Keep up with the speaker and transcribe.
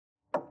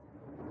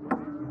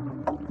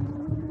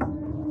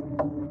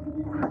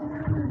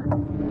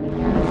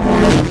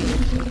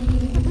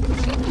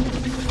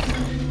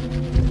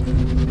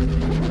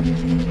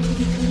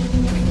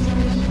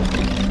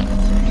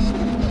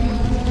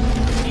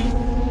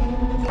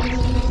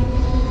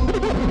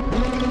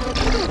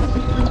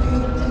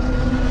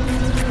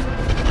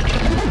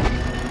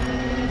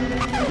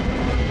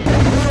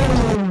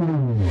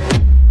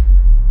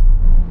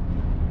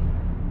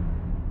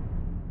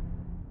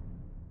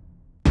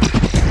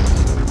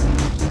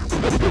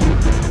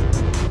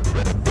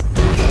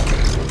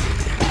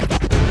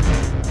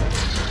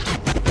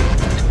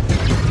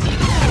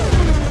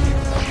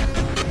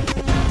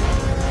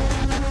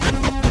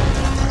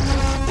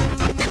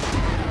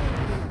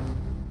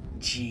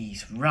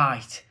Jeez,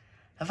 right.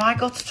 Have I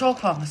got to talk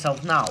about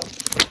myself now?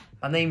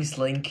 My name is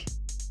Link.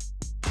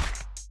 I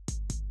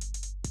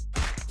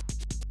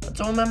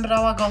don't remember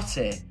how I got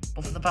here,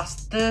 but for the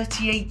past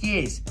 38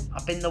 years,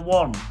 I've been the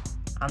one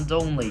and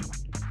only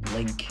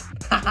Link.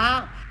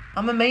 Haha,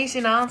 I'm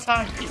amazing, aren't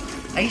I?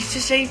 I used to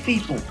save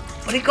people,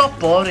 but it got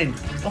boring.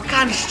 What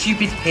kind of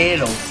stupid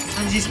hero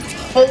spends his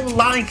whole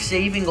life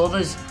saving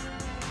others?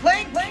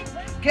 Link,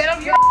 get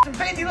off your and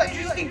pay the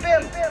electricity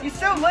bill. You're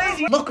so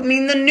lazy. Look at me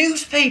in the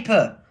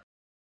newspaper.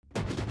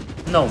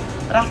 No,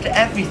 but after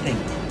everything,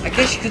 I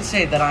guess you could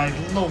say that I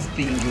love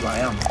being who I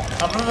am.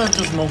 My brother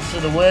does most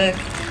of the work.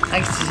 I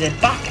get to sit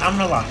back and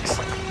relax.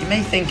 You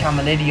may think I'm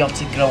an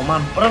idiotic grown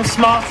man, but I'm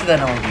smarter than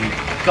all you.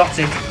 Got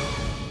it?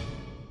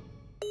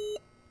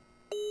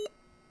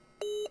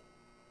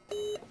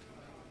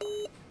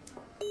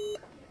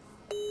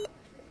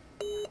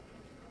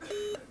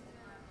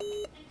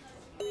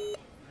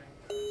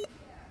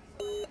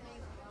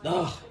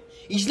 Ugh,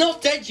 he's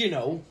not dead, you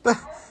know.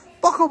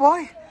 Bokkel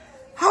Boi,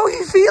 how are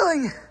you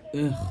feeling?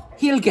 Ugh,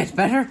 he'll get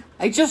better.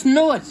 I just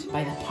know it.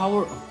 By the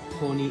power of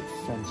pony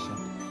friendship.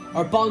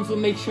 Our bonds will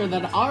make sure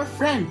that our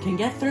friend can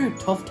get through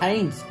tough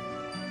times.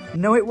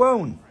 No, it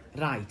won't.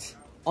 Right.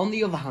 On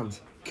the other hand,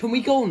 can we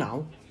go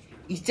now?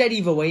 He's dead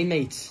either way,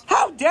 mates.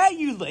 How dare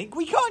you, Link?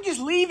 We can't just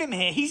leave him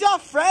here. He's our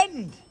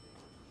friend.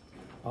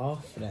 Our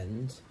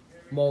friend?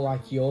 More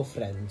like your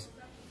friend.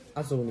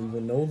 I don't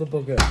even know the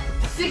bugger.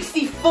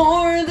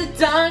 64, the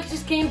dog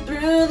just came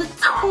through the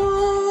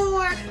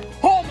door.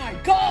 Oh my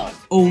god!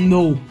 Oh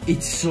no,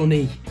 it's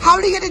Sonny. How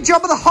did he get a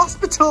job at the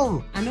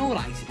hospital? I know,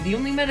 right? The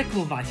only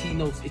medical advice he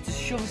knows is to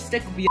shove a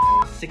stick up your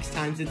ass 6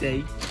 times a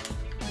day.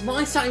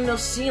 Long time no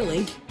see,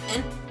 Link.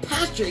 And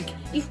Patrick,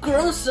 you've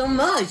grown so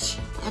much.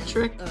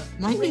 Patrick?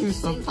 My name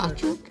is not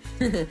Patrick.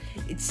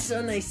 It's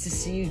so nice to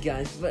see you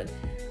guys, but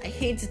I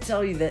hate to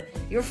tell you that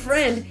your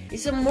friend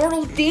is in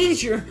mortal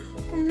danger.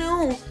 Oh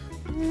no,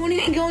 what are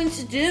you going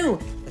to do?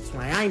 That's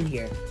why I'm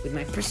here, with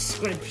my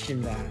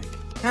prescription bag.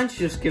 Can't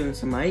you just give him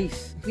some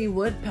ice? We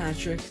would,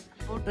 Patrick,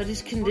 but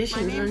his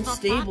conditions are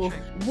unstable.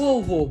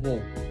 Whoa, whoa,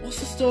 whoa. What's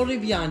the story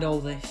behind all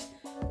this?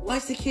 Why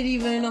is the kid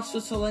even in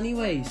hospital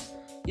anyways?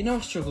 You know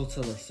I struggle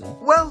to listen.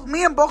 Well,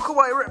 me and Bokkel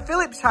Boi were at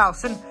Philip's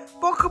house, and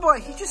Bokkel Boi,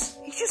 he just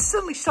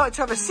suddenly started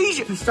to have a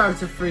seizure. He started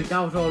to freak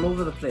out all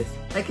over the place,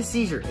 like a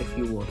seizure, if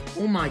you would.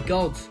 Oh my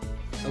god,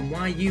 and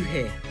why are you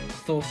here? I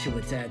thought you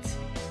were dead.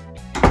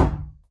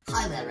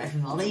 Hi there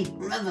everybody,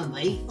 remember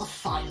me, the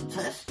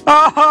scientist?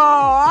 Oh,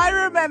 I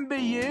remember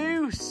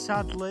you,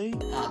 sadly.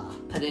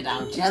 Put it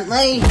down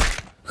gently.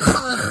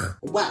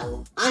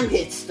 Well, I'm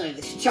here to study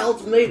this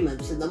child's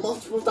movements in the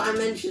multiple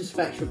dimension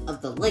spectrum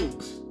of the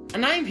links.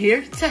 And I'm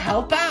here to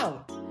help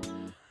out.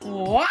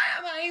 Why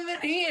am I even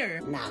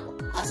here? Now,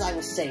 as I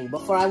was saying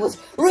before I was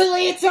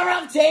really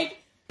interrupted,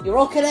 you're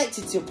all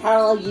connected to a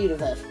parallel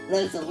universe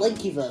known as the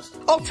Linki-Verse.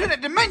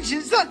 Alternate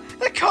dimensions?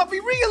 That can't be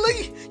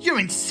really. You're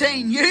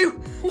insane,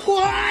 you.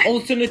 What?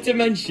 Alternate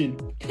dimension.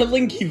 The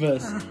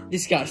Linki-Verse.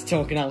 This guy's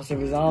talking out of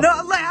his arm. No,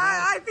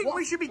 I think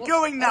we should be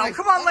going now.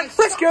 Come on, let's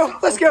go.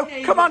 Let's go.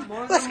 Come on,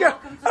 let's go.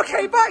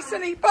 Okay, bye,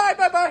 Sonny.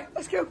 Bye.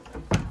 Let's go.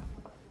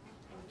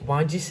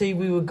 Why'd you say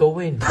we were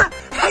going?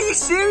 Are you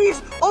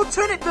serious?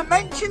 Alternate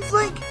dimensions,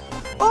 Link?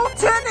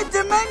 Alternate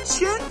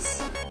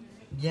dimensions?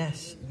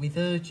 Yes, we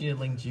heard you,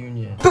 Link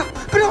Jr.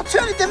 But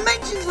alternate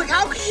dimensions, Link,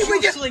 how can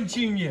you... Shush, Link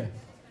Jr.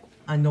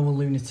 I know a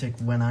lunatic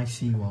when I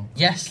see one.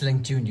 Yes,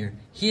 Link Jr.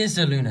 He is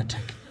a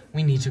lunatic.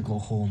 We need to go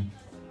home.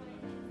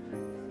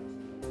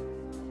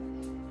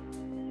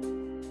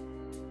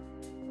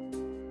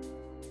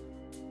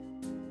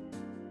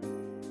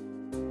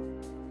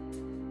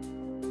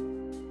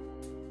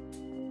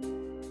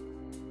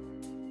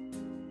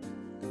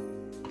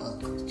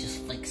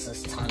 Just fix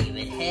this tiny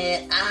bit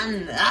here,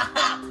 and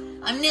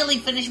I'm nearly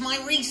finished my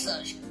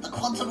research. The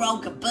quantum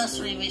realm can burst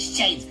through its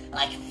chains, and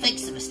I can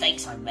fix the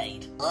mistakes I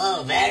made.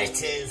 Oh, there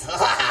it is.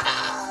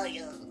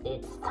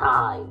 It's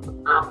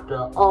time,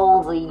 after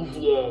all these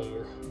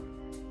years.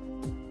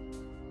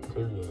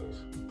 2 years.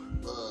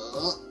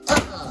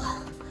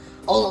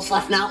 All that's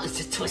left now is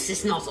to twist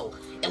this nozzle.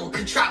 It will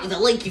contract with the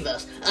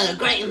Linki-Verse, and a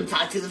great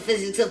impact to the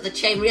physics of the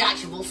chain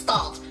reaction will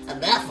start,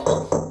 and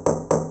therefore...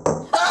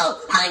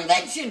 Oh, my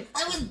invention!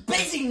 I was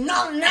busy,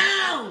 not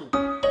now!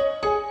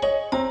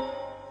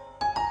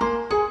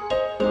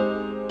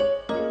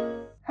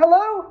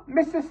 Hello,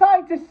 Mr.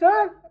 Scientist,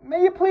 sir.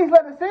 May you please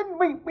let us in?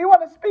 We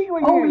want to speak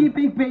with you. Oh, you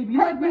big baby,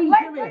 let me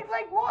do it.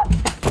 Like what?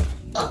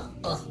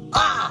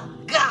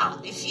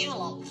 God, it's you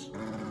lot.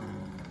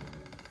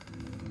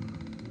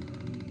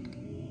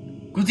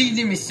 Good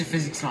evening, Mr.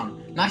 Physics Man.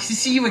 Nice to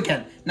see you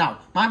again. Now,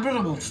 my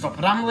brother won't stop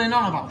rambling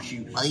on about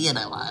you. Well, you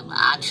know, I'm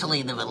actually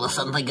in the middle of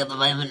something at the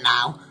moment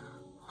now.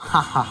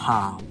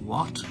 Ha,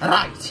 what?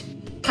 Right.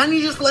 Can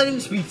you just let him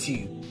speak to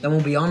you? Then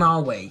we'll be on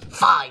our way.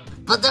 Fine,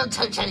 but don't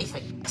touch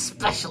anything,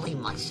 especially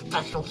my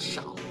special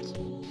shot.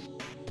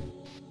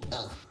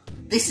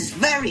 This is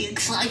very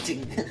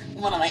exciting.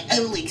 One of my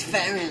only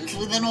experiences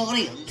with an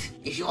audience.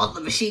 If you want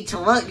the machine to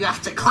work, you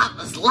have to clap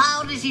as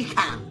loud as you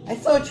can. I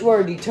thought you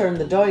already turned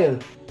the dial.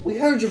 We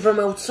heard you from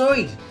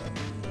outside.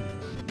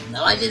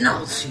 No, I did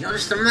not. You're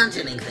just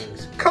imagining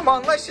things. Come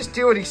on, let's just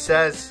do what he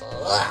says.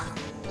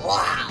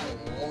 Wow.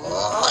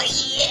 Oh,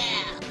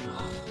 yeah.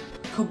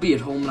 Could be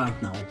at home right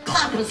now.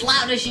 Clap as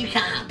loud as you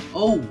can.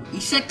 Oh,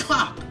 he said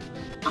clap.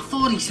 I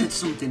thought he said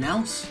something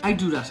else. I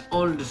do that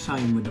all the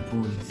time with the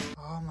ponies.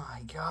 Oh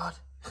my god.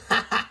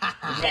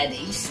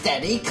 Ready,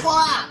 steady,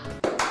 clap.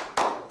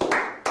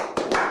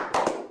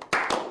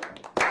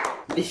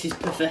 This is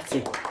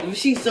pathetic. The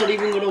machine's not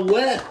even gonna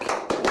work.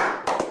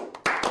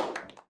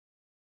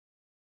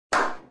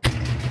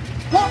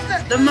 What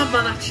the? The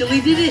madman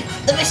actually did it.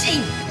 The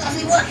machine, how's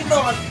it working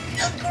on?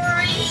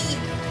 Great.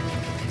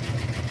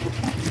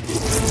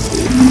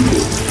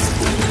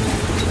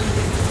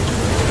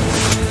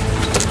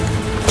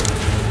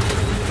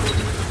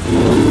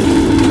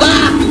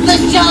 The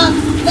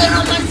sharks! They're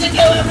not meant to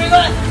go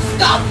everywhere!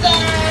 Stop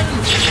them!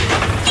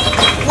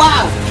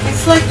 Wow,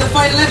 it's like the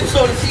final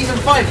episode of season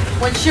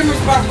 5 when Shimmer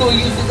Sparkle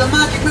uses the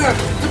magic mirror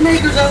to make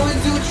herself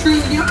into a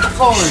true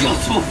unicorn.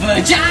 Shut up,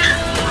 Virgin!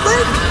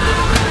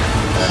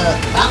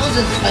 That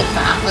wasn't supposed to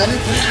happen.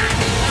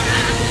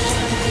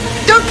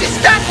 Don't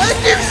distract,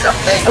 let's do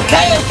something!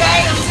 Okay,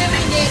 I'm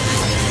doing it!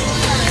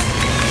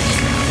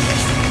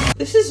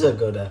 This is a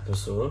good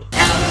episode.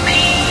 Help me!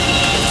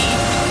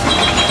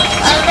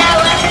 Oh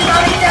no,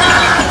 everybody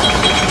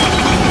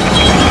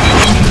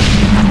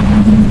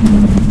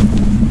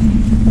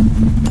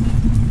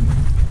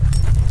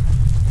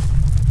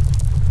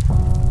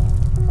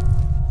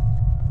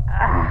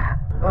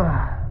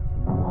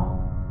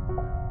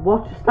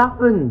What just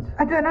happened?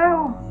 I don't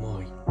know. Oh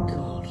my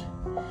god.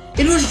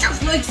 It was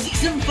just like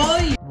season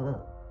 5!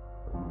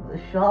 The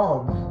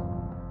shards.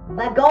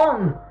 They're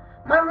gone!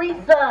 My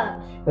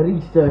research!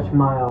 Research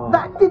my arm.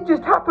 That did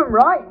just happen,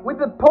 right? With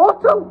the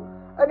portal?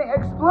 And it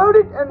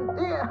exploded and...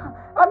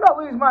 I'm not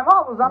losing my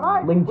marbles, am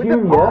I? Link With Jr.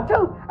 the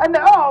portal? And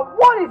oh,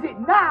 what is it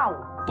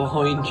now?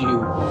 Behind you.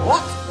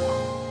 What?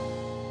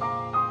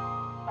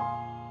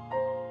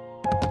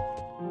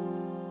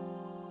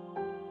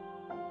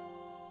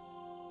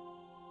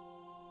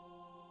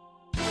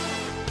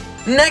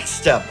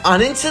 Next up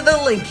on Into the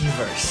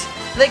Linki-Verse,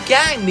 the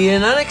gang meet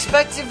an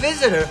unexpected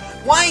visitor.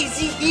 Why is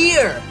he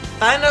here?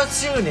 Find out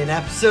soon in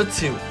episode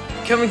 2,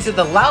 coming to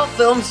the LaL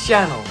Films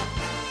channel.